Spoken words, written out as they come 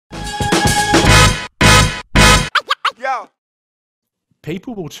go.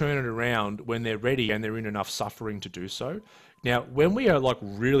 People will turn it around when they're ready and they're in enough suffering to do so. Now, when we are like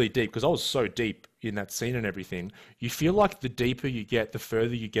really deep, because I was so deep in that scene and everything, you feel like the deeper you get, the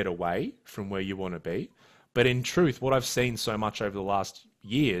further you get away from where you want to be. But in truth, what I've seen so much over the last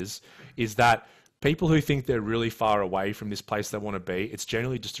years is that people who think they're really far away from this place they want to be, it's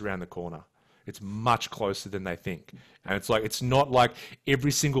generally just around the corner. It's much closer than they think. And it's like, it's not like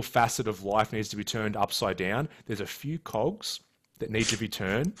every single facet of life needs to be turned upside down. There's a few cogs that need to be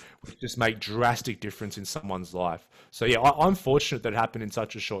turned, which just make drastic difference in someone's life. So yeah, I'm fortunate that it happened in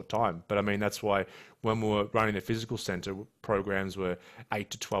such a short time. But I mean, that's why when we were running the physical center, programs were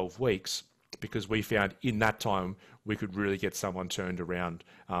 8 to 12 weeks, because we found in that time we could really get someone turned around.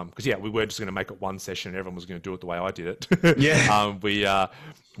 Because yeah, we weren't just going to make it one session and everyone was going to do it the way I did it. Yeah.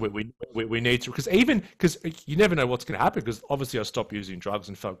 We need to, because you never know what's going to happen, because obviously I stopped using drugs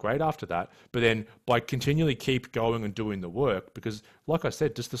and felt great after that. But then by continually keep going and doing the work, because like I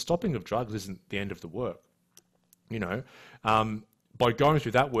said, just the stopping of drugs isn't the end of the work, you know. By going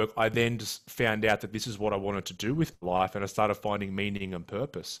through that work, I then just found out that this is what I wanted to do with life, and I started finding meaning and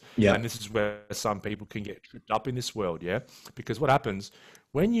purpose. Yeah. And this is where some people can get tripped up in this world, yeah? Because what happens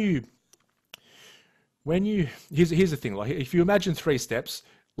when you here's the thing, like if you imagine 3 steps,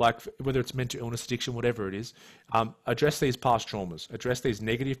 like whether it's mental illness, addiction, whatever it is, address these past traumas, address these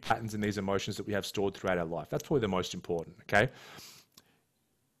negative patterns and these emotions that we have stored throughout our life. That's probably the most important, okay?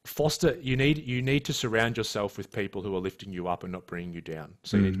 Foster, you need to surround yourself with people who are lifting you up and not bringing you down.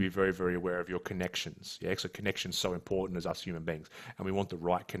 So you need to be very, very aware of your connections. Yeah, so connection's so important as us human beings, and we want the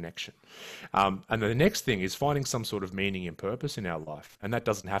right connection. And then the next thing is finding some sort of meaning and purpose in our life. And that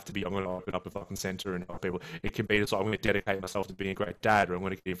doesn't have to be, I'm going to open up a fucking center and help people. It can be just like, I'm going to dedicate myself to being a great dad, or I'm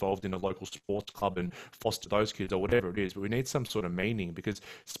going to get involved in a local sports club and foster those kids, or whatever it is. But we need some sort of meaning, because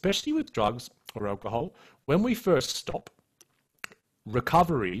especially with drugs or alcohol, when we first stop,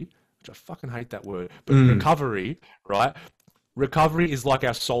 recovery, which I fucking hate that word, but recovery, right? Recovery is like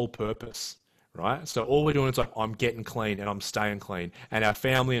our sole purpose, right? So all we're doing is like, I'm getting clean and I'm staying clean. And our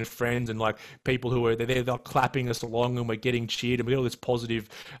family and friends and like people who are there, they're clapping us along and we're getting cheered and we get all this positive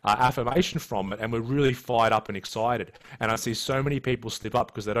affirmation from it. And we're really fired up and excited. And I see so many people slip up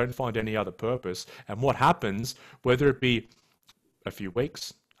because they don't find any other purpose. And what happens, whether it be a few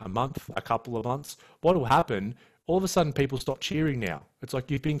weeks, a month, a couple of months, what will happen, all of a sudden people stop cheering now. It's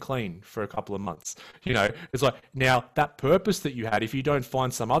like you've been clean for a couple of months. You know, it's like now that purpose that you had, if you don't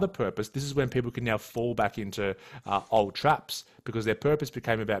find some other purpose, this is when people can now fall back into old traps, because their purpose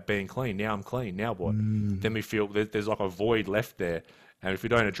became about being clean. Now I'm clean. Now what? Then we feel there's like a void left there. And if we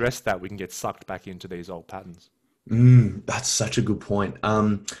don't address that, we can get sucked back into these old patterns. That's such a good point.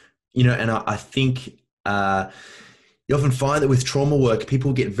 You know, and I think you often find that with trauma work,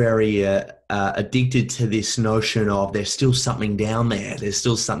 people get very addicted to this notion of there's still something down there. There's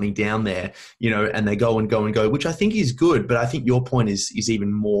still something down there, you know, and they go and go and go, which I think is good. But I think your point is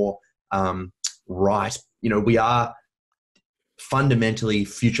even more right. You know, we are fundamentally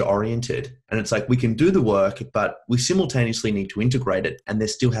future oriented, and it's like we can do the work, but we simultaneously need to integrate it. And there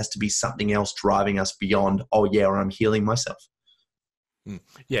still has to be something else driving us beyond, oh yeah, or I'm healing myself.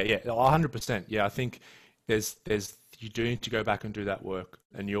 Yeah, 100%. Yeah, I think there's you do need to go back and do that work,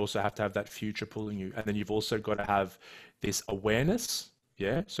 and you also have to have that future pulling you, and then you've also got to have this awareness.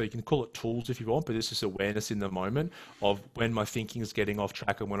 Yeah, so you can call it tools if you want, but this is awareness in the moment of when my thinking is getting off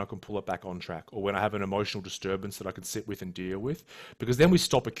track and when I can pull it back on track, or when I have an emotional disturbance that I can sit with and deal with, because then we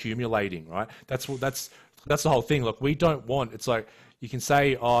stop accumulating, right? That's the whole thing. Look, we don't want, it's like, you can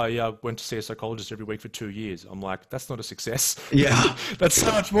say, oh, yeah, I went to see a psychologist every week for 2 years. I'm like, that's not a success. Yeah. That's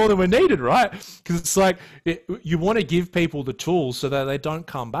so much more than we're needed, right? Because it's like, you want to give people the tools so that they don't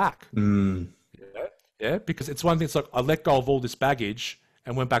come back. Yeah, because it's one thing, it's like, I let go of all this baggage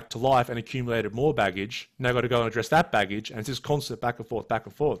and went back to life and accumulated more baggage. Now I've got to go and address that baggage. And it's just constant back and forth, back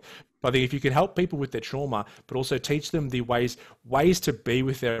and forth. But I think if you can help people with their trauma, but also teach them the ways to be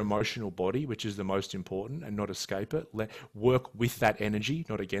with their emotional body, which is the most important, and not escape it. Work with that energy,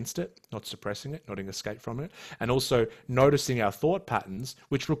 not against it, not suppressing it, not an escape from it. And also noticing our thought patterns,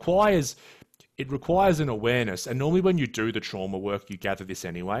 which requires an awareness. And normally when you do the trauma work, you gather this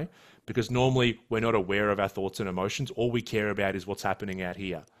anyway, because normally we're not aware of our thoughts and emotions. All we care about is what's happening out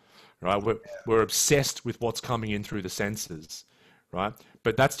here, right? We're obsessed with what's coming in through the senses, right?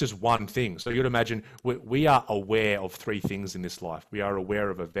 But that's just one thing. So you'd imagine we are aware of 3 things in this life. We are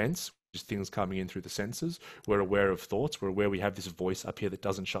aware of events, just things coming in through the senses. We're aware of thoughts. We're aware we have this voice up here that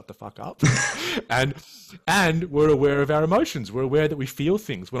doesn't shut the fuck up. and we're aware of our emotions. We're aware that we feel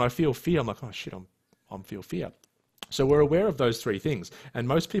things. When I feel fear, I'm like, oh shit, I'm feel fear. So we're aware of those 3 things. And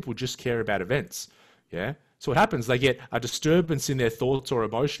most people just care about events. Yeah. So what happens? They get a disturbance in their thoughts or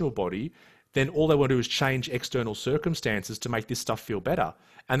emotional body. Then all they want to do is change external circumstances to make this stuff feel better.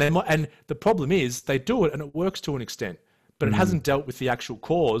 And the problem is they do it and it works to an extent, but it hasn't dealt with the actual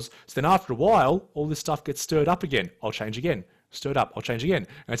cause. So then after a while, all this stuff gets stirred up again. I'll change again. Stirred up. I'll change again.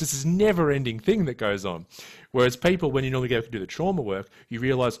 And it's just this never-ending thing that goes on. Whereas people, when you normally go to do the trauma work, you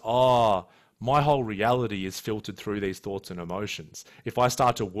realize, oh, my whole reality is filtered through these thoughts and emotions. If I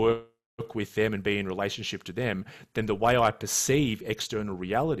start to work with them and be in relationship to them, then the way I perceive external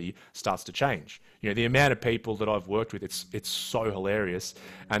reality starts to change. You know, the amount of people that I've worked with, it's so hilarious,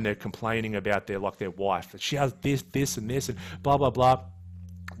 and they're complaining about their wife, that she has this, and this, and blah, blah, blah.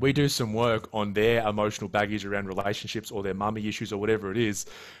 We do some work on their emotional baggage around relationships or their mummy issues or whatever it is.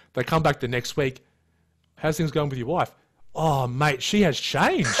 They come back the next week. How's things going with your wife? Oh, mate, she has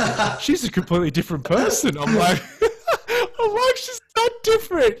changed. She's a completely different person. I'm like, she's not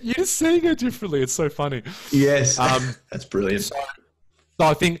different. You're seeing her differently. It's so funny. Yes, that's brilliant. So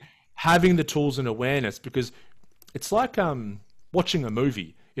I think having the tools and awareness, because it's like watching a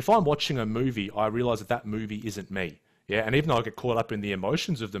movie. If I'm watching a movie, I realize that that movie isn't me. Yeah, and even though I get caught up in the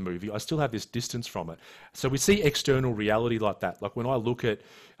emotions of the movie, I still have this distance from it. So we see external reality like that. Like when I look at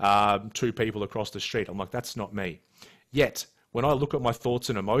two people across the street, I'm like, that's not me. Yet, when I look at my thoughts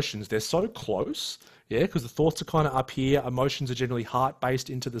and emotions, they're so close, yeah, because the thoughts are kind of up here, emotions are generally heart-based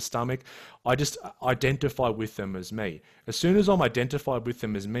into the stomach. I just identify with them as me. As soon as I'm identified with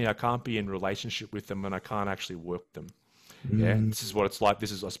them as me, I can't be in relationship with them and I can't actually work them. Yeah, this is what it's like. This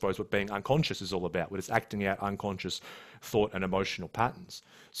is, I suppose, what being unconscious is all about, when it's acting out unconscious thought and emotional patterns.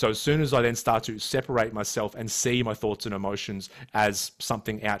 So as soon as I then start to separate myself and see my thoughts and emotions as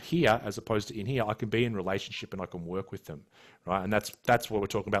something out here as opposed to in here, I can be in relationship and I can work with them, right? And that's what we're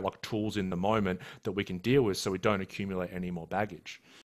talking about, like tools in the moment that we can deal with so we don't accumulate any more baggage.